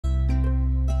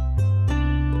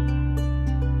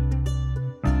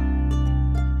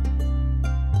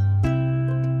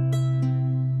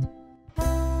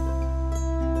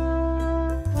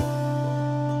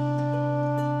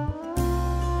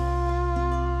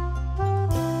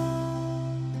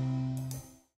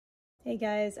Hey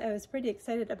guys, I was pretty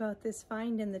excited about this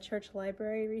find in the church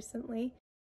library recently.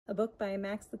 A book by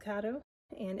Max Lucado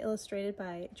and illustrated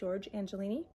by George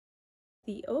Angelini.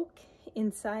 The Oak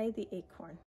Inside the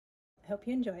Acorn. I hope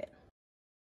you enjoy it.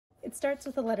 It starts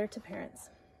with a letter to parents.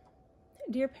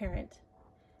 Dear parent,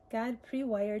 God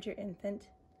pre-wired your infant.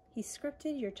 He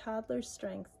scripted your toddler's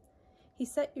strength. He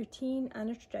set your teen on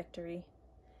a trajectory.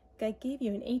 God gave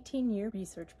you an 18-year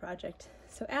research project.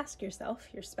 So ask yourself,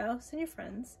 your spouse, and your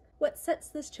friends, what sets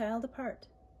this child apart?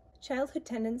 Childhood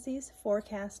tendencies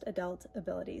forecast adult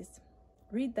abilities.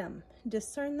 Read them,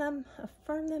 discern them,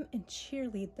 affirm them, and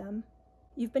cheerlead them.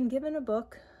 You've been given a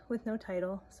book with no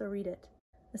title, so read it.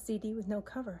 A CD with no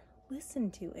cover, listen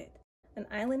to it. An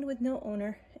island with no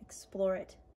owner, explore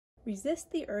it. Resist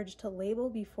the urge to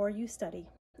label before you study.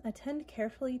 Attend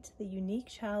carefully to the unique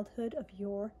childhood of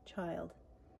your child.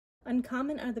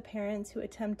 Uncommon are the parents who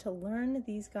attempt to learn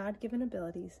these God-given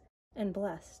abilities, and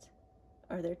blessed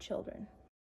are their children.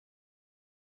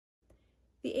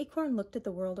 The acorn looked at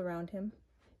the world around him.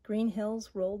 Green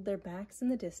hills rolled their backs in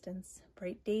the distance.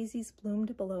 Bright daisies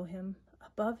bloomed below him.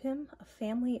 Above him, a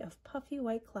family of puffy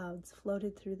white clouds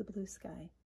floated through the blue sky.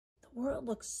 The world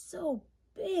looks so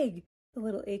big, the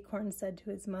little acorn said to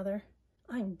his mother.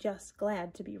 I'm just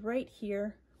glad to be right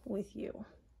here with you.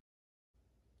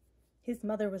 His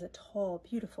mother was a tall,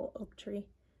 beautiful oak tree.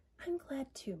 I'm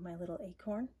glad too, my little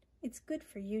acorn. It's good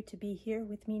for you to be here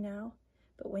with me now,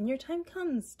 but when your time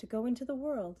comes to go into the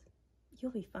world,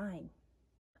 you'll be fine.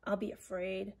 I'll be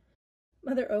afraid.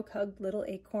 Mother Oak hugged little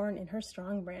acorn in her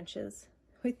strong branches.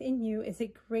 Within you is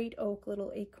a great oak,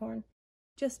 little acorn.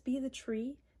 Just be the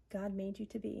tree God made you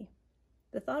to be.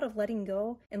 The thought of letting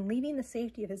go and leaving the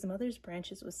safety of his mother's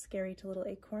branches was scary to little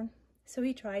acorn, so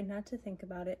he tried not to think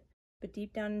about it. But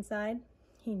deep down inside,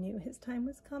 he knew his time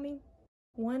was coming.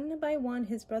 One by one,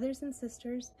 his brothers and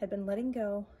sisters had been letting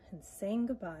go and saying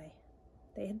goodbye.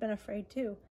 They had been afraid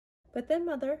too, but then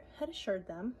Mother had assured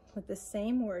them with the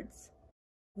same words,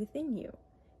 within you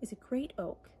is a great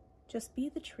oak. Just be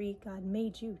the tree God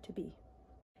made you to be.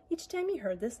 Each time he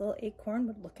heard this, little acorn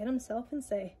would look at himself and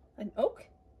say, an oak?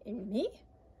 In me?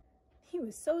 He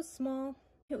was so small,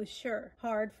 it was sure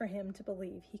hard for him to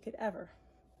believe he could ever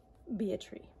be a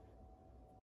tree.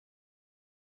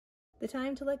 The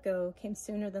time to let go came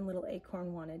sooner than little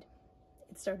acorn wanted.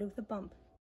 It started with a bump.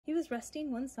 He was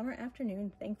resting one summer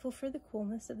afternoon, thankful for the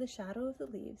coolness of the shadow of the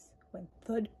leaves, when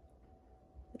thud,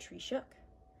 the tree shook.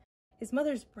 His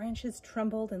mother's branches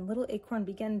trembled and little acorn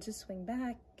began to swing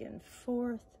back and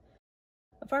forth.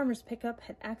 A farmer's pickup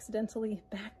had accidentally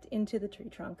backed into the tree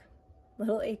trunk.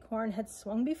 Little acorn had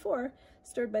swung before,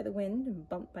 stirred by the wind and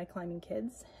bumped by climbing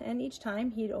kids, and each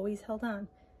time he'd always held on.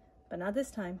 But not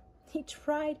this time. He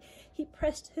tried. He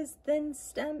pressed his thin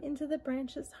stem into the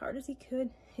branch as hard as he could.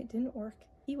 It didn't work.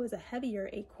 He was a heavier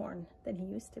acorn than he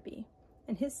used to be,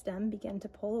 and his stem began to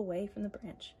pull away from the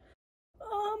branch.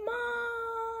 Oh,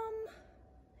 Mom!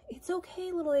 It's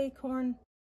okay, little acorn,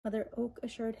 Mother Oak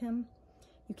assured him.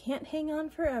 You can't hang on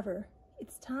forever.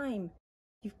 It's time.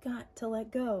 You've got to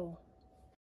let go.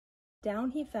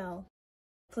 Down he fell,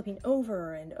 flipping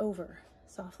over and over,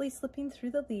 softly slipping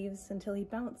through the leaves until he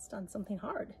bounced on something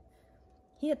hard.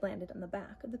 He had landed on the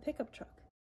back of the pickup truck.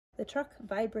 The truck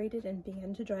vibrated and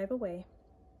began to drive away.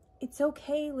 It's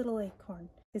okay, little acorn,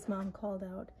 his mom called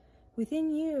out.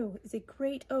 Within you is a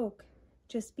great oak.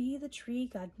 Just be the tree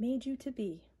God made you to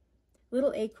be.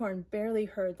 Little acorn barely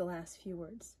heard the last few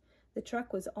words. The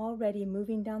truck was already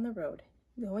moving down the road,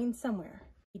 going somewhere.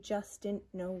 He just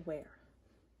didn't know where.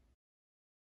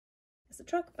 As the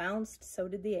truck bounced, so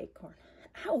did the acorn.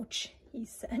 Ouch, he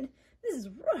said. This is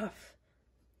rough.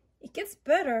 It gets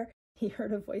better, he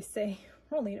heard a voice say.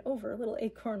 Rolling over, little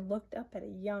acorn looked up at a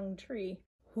young tree.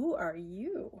 Who are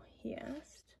you? He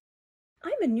asked.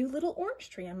 I'm a new little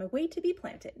orange tree on my way to be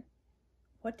planted.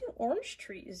 What do orange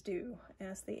trees do?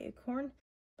 Asked the acorn.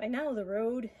 By now the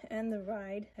road and the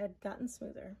ride had gotten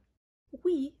smoother.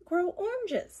 We grow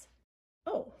oranges.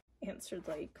 Oh, answered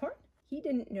the acorn. He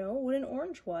didn't know what an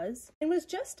orange was and was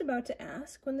just about to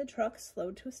ask when the truck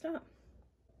slowed to a stop.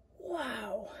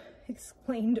 Wow,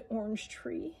 exclaimed Orange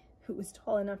Tree, who was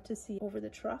tall enough to see over the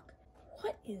truck.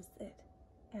 What is it?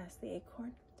 Asked the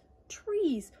acorn.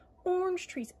 Trees, orange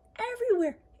trees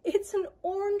everywhere. It's an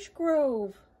orange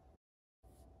grove.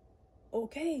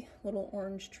 Okay, little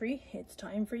orange tree, it's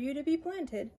time for you to be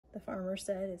planted, the farmer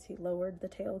said as he lowered the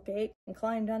tailgate and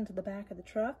climbed onto the back of the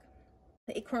truck.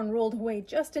 The acorn rolled away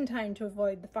just in time to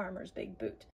avoid the farmer's big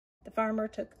boot. The farmer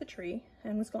took the tree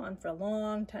and was gone for a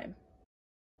long time.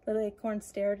 Little acorn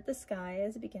stared at the sky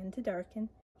as it began to darken.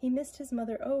 He missed his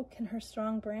mother oak and her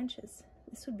strong branches.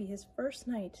 This would be his first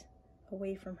night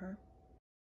away from her.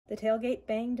 The tailgate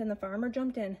banged and the farmer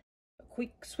jumped in. "A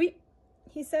quick sweep,"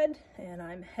 he said, "and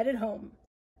I'm headed home."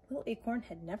 Little Acorn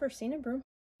had never seen a broom.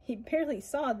 He barely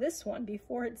saw this one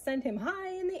before it sent him high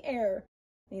in the air,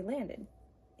 and he landed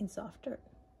in soft dirt.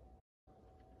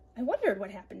 "I wondered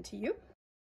what happened to you."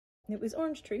 It was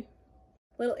Orange Tree.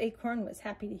 Little Acorn was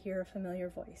happy to hear a familiar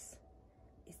voice.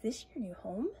 "Is this your new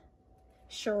home?"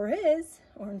 "Sure is,"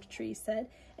 Orange Tree said,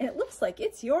 "and it looks like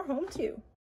it's your home too."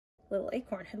 Little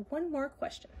Acorn had one more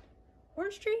question.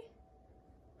 "Orange Tree,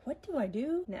 what do I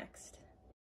do next?"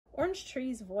 Orange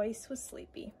Tree's voice was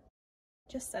sleepy.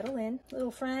 "Just settle in,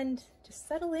 little friend. Just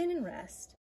settle in and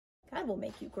rest. God will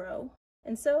make you grow."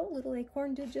 And so Little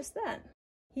Acorn did just that.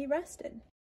 He rested.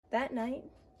 That night,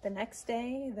 the next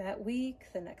day, that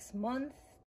week, the next month,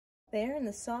 there in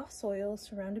the soft soil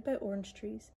surrounded by orange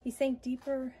trees, he sank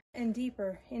deeper and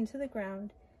deeper into the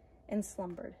ground and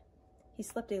slumbered. He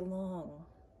slept a long,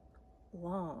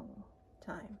 long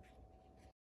time.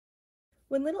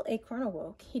 When Little Acorn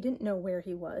awoke, he didn't know where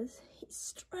he was. He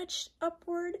stretched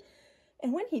upward,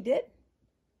 and when he did,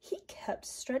 he kept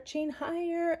stretching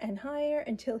higher and higher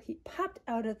until he popped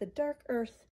out of the dark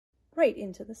earth right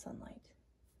into the sunlight.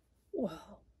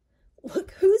 "Whoa,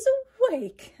 look who's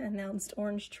awake," announced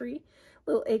Orange Tree.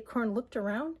 Little Acorn looked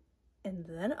around and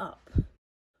then up.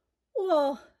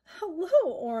 "Well,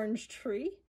 hello, Orange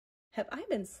Tree. Have I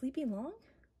been sleeping long?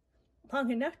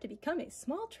 Long enough to become a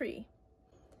small tree."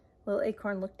 Little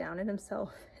Acorn looked down at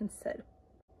himself and said,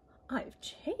 "I've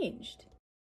changed."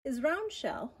 His round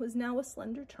shell was now a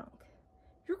slender trunk.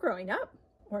 "You're growing up,"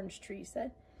 Orange Tree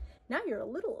said. "Now you're a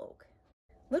little oak."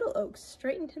 Little Oak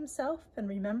straightened himself and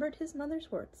remembered his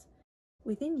mother's words.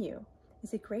 "Within you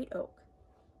is a great oak."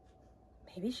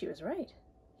 Maybe she was right,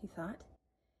 he thought,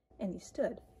 and he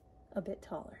stood a bit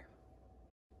taller.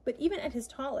 But even at his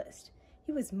tallest,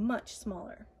 he was much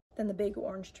smaller than the big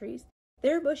orange trees.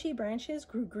 Their bushy branches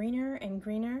grew greener and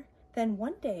greener. Then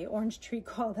one day, Orange Tree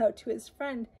called out to his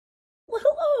friend,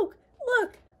 "Little Oak,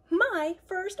 look, my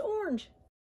first orange."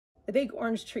 The big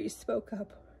orange trees spoke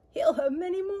up. "He'll have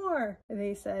many more,"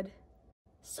 they said.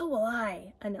 "So will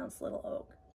I," announced Little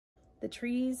Oak. The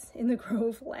trees in the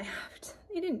grove laughed.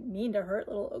 They didn't mean to hurt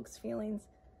Little Oak's feelings,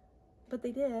 but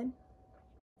they did.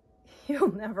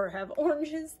 "You'll never have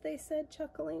oranges," they said,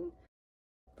 chuckling.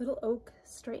 Little Oak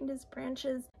straightened his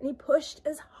branches and he pushed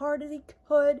as hard as he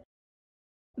could,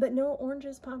 but no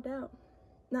oranges popped out.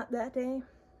 Not that day,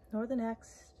 nor the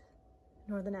next,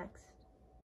 nor the next.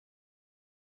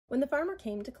 When the farmer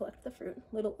came to collect the fruit,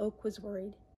 Little Oak was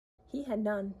worried. He had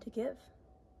none to give.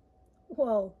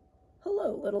 "Well,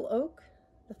 hello, Little Oak,"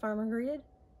 the farmer greeted.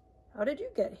 "How did you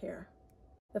get here?"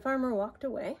 The farmer walked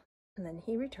away, and then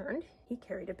he returned. He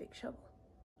carried a big shovel.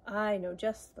 "I know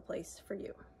just the place for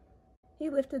you." He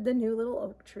lifted the new little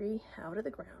oak tree out of the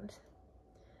ground.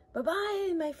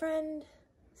 "Bye-bye, my friend,"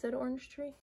 said Orange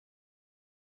Tree.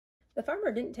 The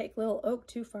farmer didn't take Little Oak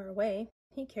too far away.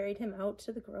 He carried him out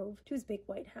to the grove, to his big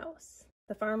white house.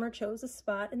 The farmer chose a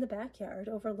spot in the backyard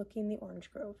overlooking the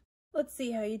orange grove. "Let's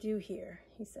see how you do here,"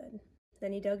 he said.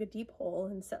 Then he dug a deep hole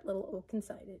and set Little Oak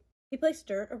inside it. He placed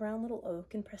dirt around Little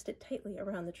Oak and pressed it tightly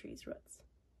around the tree's roots.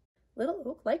 Little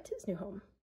Oak liked his new home.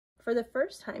 For the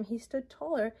first time, he stood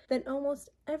taller than almost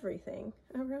everything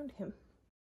around him.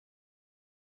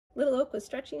 Little Oak was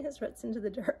stretching his roots into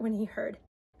the dirt when he heard,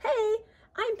 "Hey,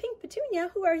 I'm Pink Petunia.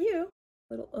 Who are you?"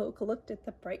 Little Oak looked at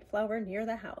the bright flower near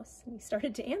the house, and he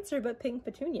started to answer, but Pink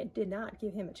Petunia did not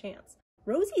give him a chance.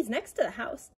 "Rosie's next to the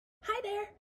house." "Hi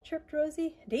there," chirped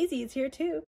Rosie. "Daisy is here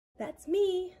too." "That's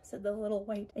me," said the little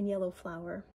white and yellow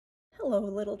flower. "Hello,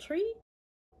 little tree."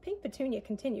 Pink Petunia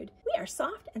continued, "We are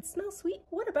soft and smell sweet.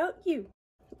 What about you?"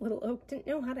 Little Oak didn't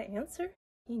know how to answer.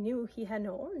 He knew he had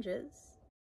no oranges.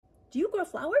 "Do you grow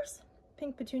flowers?"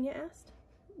 Pink Petunia asked.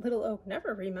 Little Oak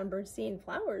never remembered seeing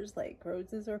flowers like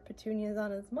roses or petunias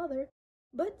on his mother,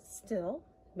 but still,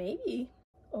 maybe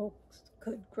oaks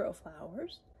could grow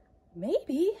flowers.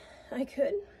 "Maybe I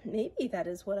could. Maybe that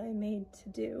is what I'm made to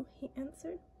do," he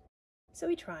answered. So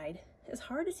he tried. As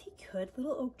hard as he could,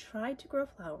 Little Oak tried to grow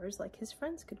flowers like his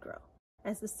friends could grow.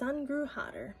 As the sun grew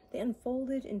hotter, they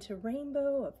unfolded into a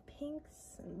rainbow of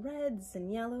pinks and reds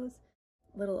and yellows.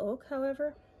 Little Oak,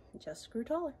 however, just grew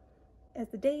taller. As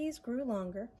the days grew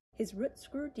longer, his roots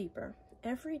grew deeper.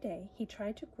 Every day he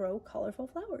tried to grow colorful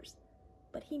flowers,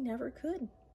 but he never could.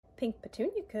 Pink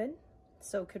Petunia could,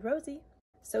 so could Rosie,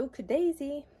 so could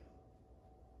Daisy,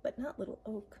 but not Little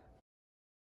Oak.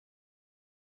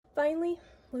 Finally,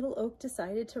 Little Oak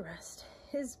decided to rest.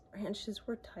 His branches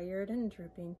were tired and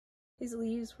drooping. His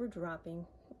leaves were dropping.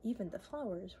 Even the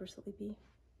flowers were sleepy.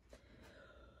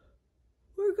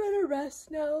 "We're gonna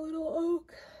rest now, Little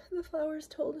Oak," the flowers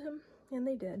told him, and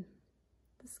they did.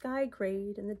 The sky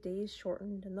grayed and the days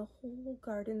shortened and the whole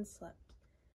garden slept.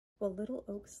 While little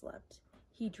Oak slept,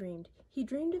 he dreamed. He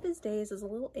dreamed of his days as a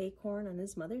little acorn on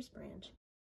his mother's branch.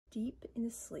 Deep in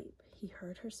his sleep, he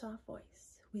heard her soft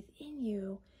voice. Within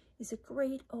you is a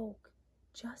great oak.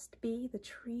 Just be the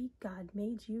tree God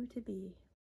made you to be.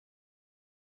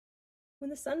 When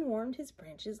the sun warmed his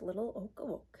branches, little Oak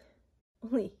awoke.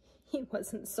 Only he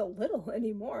wasn't so little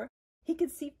anymore. He could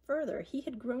see further. He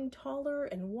had grown taller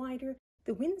and wider.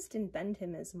 The winds didn't bend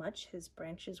him as much. His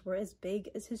branches were as big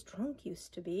as his trunk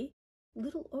used to be.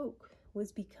 Little Oak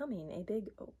was becoming a big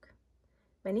oak.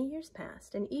 Many years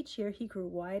passed, and each year he grew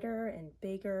wider and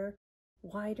bigger,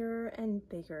 wider and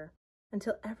bigger,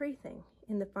 until everything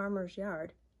in the farmer's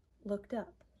yard looked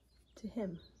up to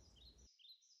him.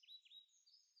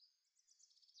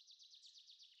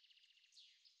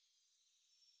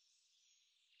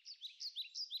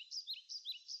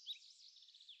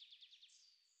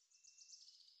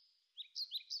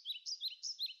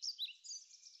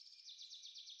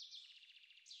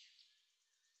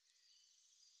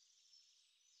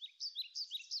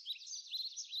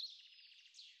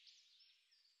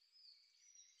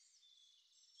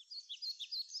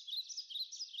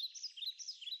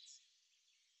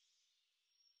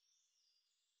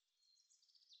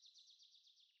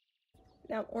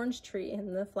 Now Orange Tree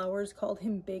and the flowers called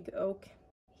him Big Oak.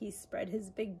 He spread his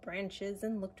big branches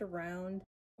and looked around.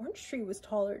 Orange Tree was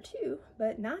taller too,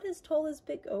 but not as tall as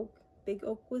Big Oak. Big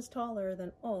Oak was taller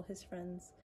than all his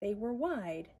friends. They were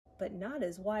wide, but not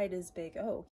as wide as Big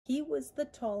Oak. He was the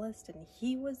tallest and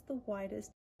he was the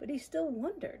widest, but he still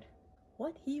wondered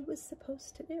what he was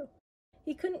supposed to do.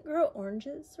 He couldn't grow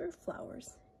oranges or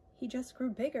flowers. He just grew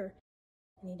bigger,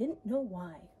 and he didn't know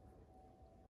why.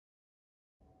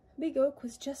 Big Oak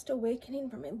was just awakening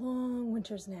from a long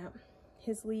winter's nap,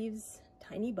 his leaves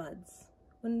tiny buds,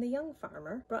 when the young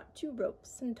farmer brought 2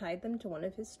 ropes and tied them to one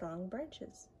of his strong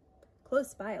branches.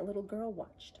 Close by, a little girl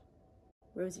watched.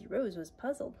 Rosy Rose was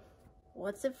puzzled.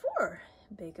 "What's it for,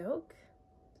 Big Oak?"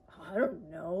 "I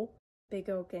don't know," Big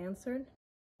Oak answered,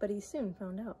 but he soon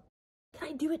found out. "Can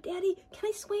I do it, Daddy? Can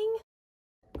I swing?"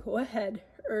 "Go ahead,"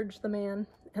 urged the man,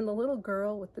 and the little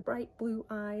girl with the bright blue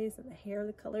eyes and the hair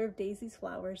the color of Daisy's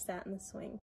flowers sat in the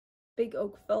swing. Big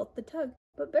Oak felt the tug,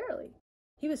 but barely.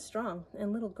 He was strong,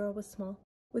 and little girl was small.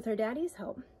 With her daddy's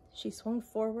help, she swung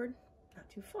forward, not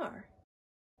too far,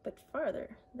 but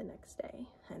farther the next day,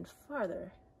 and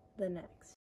farther the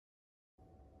next.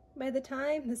 By the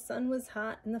time the sun was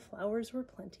hot and the flowers were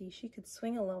plenty, she could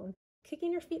swing alone,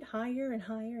 kicking her feet higher and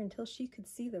higher until she could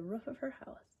see the roof of her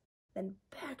house. Then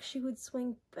back she would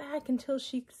swing, back until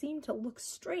she seemed to look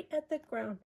straight at the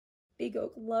ground. Big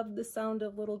Oak loved the sound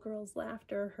of little girl's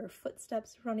laughter, her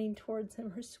footsteps running towards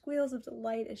him, her squeals of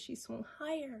delight as she swung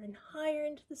higher and higher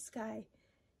into the sky.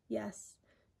 Yes,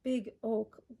 Big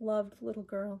Oak loved little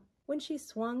girl. When she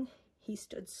swung, he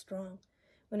stood strong.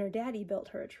 When her daddy built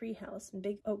her a tree house in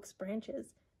Big Oak's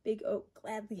branches, Big Oak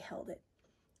gladly held it.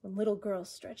 When little girl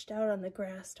stretched out on the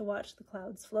grass to watch the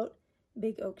clouds float,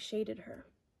 Big Oak shaded her.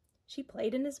 She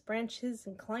played in his branches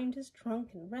and climbed his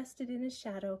trunk and rested in his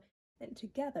shadow, and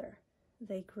together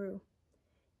they grew.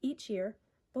 Each year,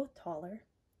 both taller,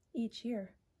 each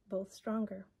year, both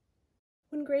stronger.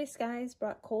 When gray skies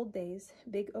brought cold days,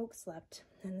 Big Oak slept,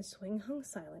 and the swing hung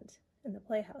silent, and the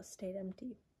playhouse stayed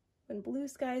empty. When blue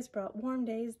skies brought warm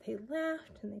days, they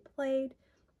laughed and they played.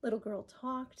 Little girl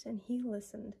talked, and he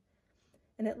listened.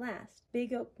 And at last,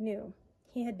 Big Oak knew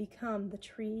he had become the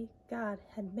tree God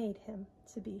had made him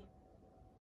to be.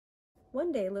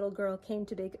 One day, little girl came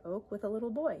to Big Oak with a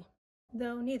little boy,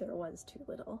 though neither was too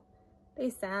little. They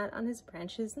sat on his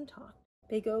branches and talked.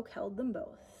 Big Oak held them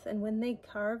both, and when they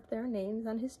carved their names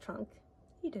on his trunk,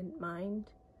 he didn't mind.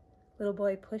 Little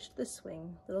boy pushed the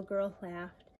swing, little girl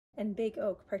laughed, and Big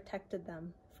Oak protected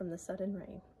them from the sudden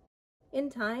rain. In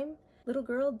time, little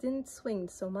girl didn't swing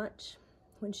so much.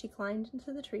 When she climbed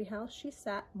into the treehouse, she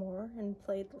sat more and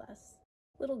played less.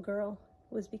 Little girl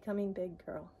was becoming big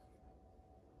girl.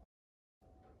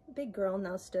 Big girl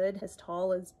now stood as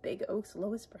tall as Big Oak's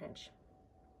lowest branch.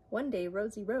 One day,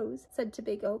 Rosy Rose said to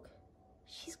Big Oak,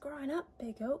 "She's growing up,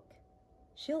 Big Oak.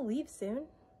 She'll leave soon."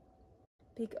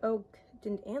 Big Oak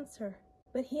didn't answer,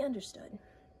 but he understood.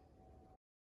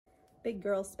 Big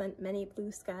girl spent many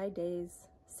blue sky days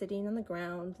sitting on the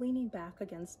ground, leaning back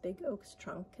against Big Oak's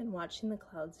trunk and watching the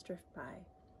clouds drift by.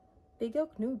 Big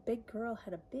Oak knew Big girl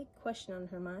had a big question on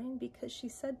her mind because she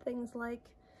said things like,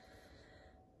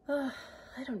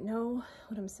 "I don't know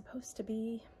what I'm supposed to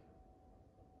be,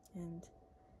 and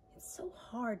it's so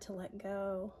hard to let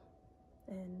go,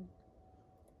 and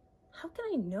How can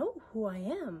I know who I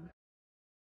am?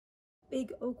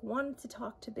 Big Oak wanted to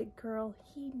talk to Big Girl.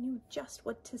 He knew just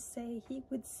what to say. He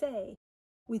would say,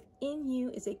 "Within you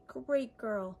is a great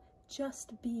girl.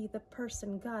 Just be the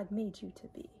person God made you to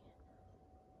be."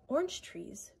 Orange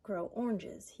trees grow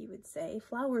oranges, he would say.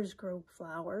 Flowers grow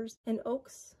flowers. And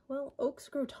oaks, well, oaks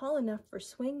grow tall enough for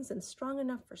swings and strong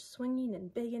enough for swinging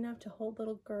and big enough to hold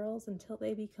little girls until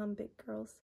they become big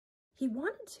girls. He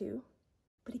wanted to,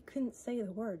 but he couldn't say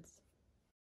the words.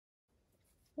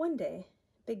 One day,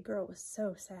 Big Girl was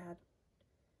so sad.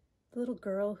 The little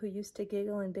girl who used to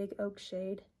giggle in Big Oak's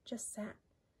shade just sat,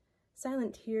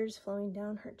 silent tears flowing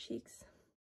down her cheeks.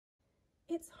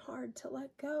 "It's hard to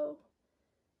let go,"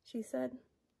 she said.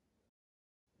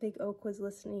 Big Oak was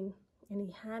listening, and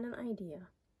he had an idea.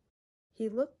 He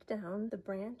looked down the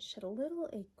branch at a little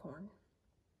acorn.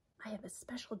 "I have a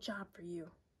special job for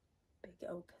you," Big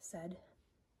Oak said.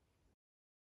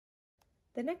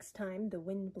 The next time the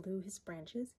wind blew his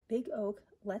branches, Big Oak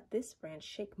let this branch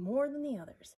shake more than the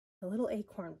others. The little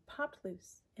acorn popped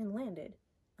loose and landed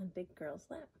on Big Girl's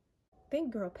lap.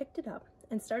 Big Girl picked it up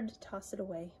and started to toss it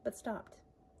away, but stopped.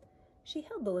 She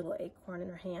held the little acorn in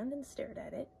her hand and stared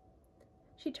at it.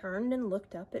 She turned and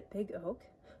looked up at Big Oak.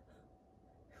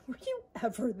 "Were you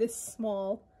ever this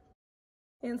small?"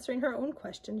 Answering her own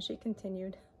question, she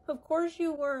continued, "Of course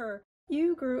you were.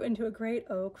 You grew into a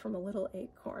great oak from a little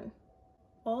acorn.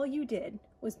 All you did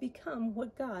was become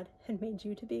what God had made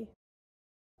you to be."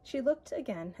 She looked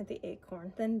again at the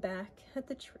acorn, then back at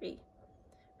the tree.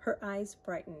 Her eyes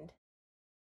brightened.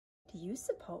 "Do you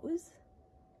suppose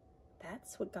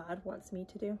that's what God wants me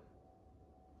to do?"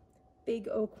 Big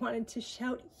Oak wanted to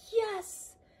shout,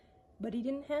 "Yes!" but he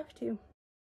didn't have to.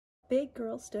 Big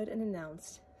Girl stood and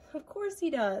announced, "Of course he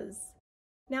does.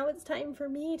 Now it's time for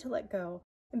me to let go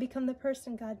and become the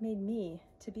person God made me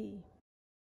to be."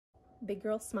 Big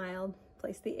Girl smiled,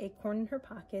 placed the acorn in her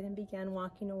pocket, and began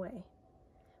walking away.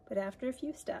 But after a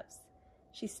few steps,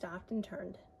 she stopped and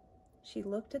turned. She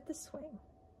looked at the swing,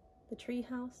 the tree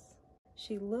house.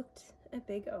 She looked at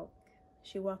Big Oak.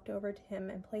 She walked over to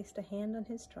him and placed a hand on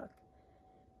his truck.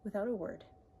 Without a word,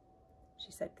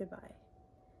 she said goodbye.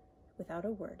 Without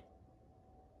a word,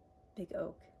 Big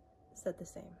Oak said the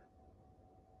same.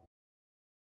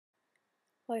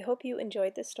 Well, I hope you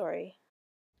enjoyed this story.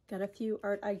 Got a few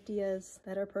art ideas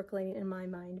that are percolating in my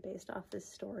mind based off this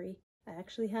story. I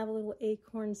actually have a little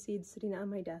acorn seed sitting on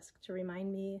my desk to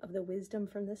remind me of the wisdom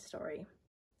from this story.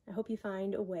 I hope you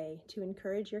find a way to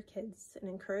encourage your kids and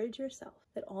encourage yourself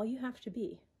that all you have to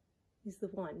be is the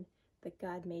one that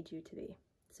God made you to be.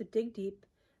 So dig deep,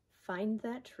 find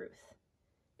that truth,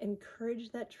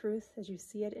 encourage that truth as you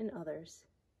see it in others,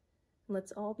 and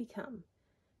let's all become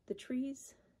the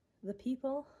trees, the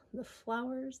people, the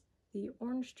flowers, the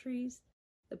orange trees,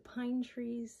 the pine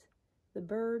trees, the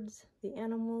birds, the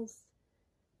animals,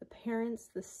 the parents,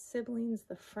 the siblings,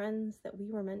 the friends that we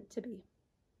were meant to be.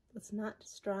 Let's not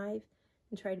strive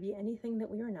and try to be anything that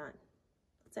we are not.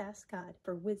 Let's ask God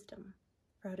for wisdom,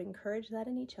 for how to encourage that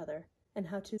in each other and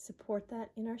how to support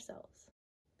that in ourselves.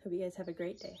 Hope you guys have a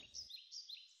great day.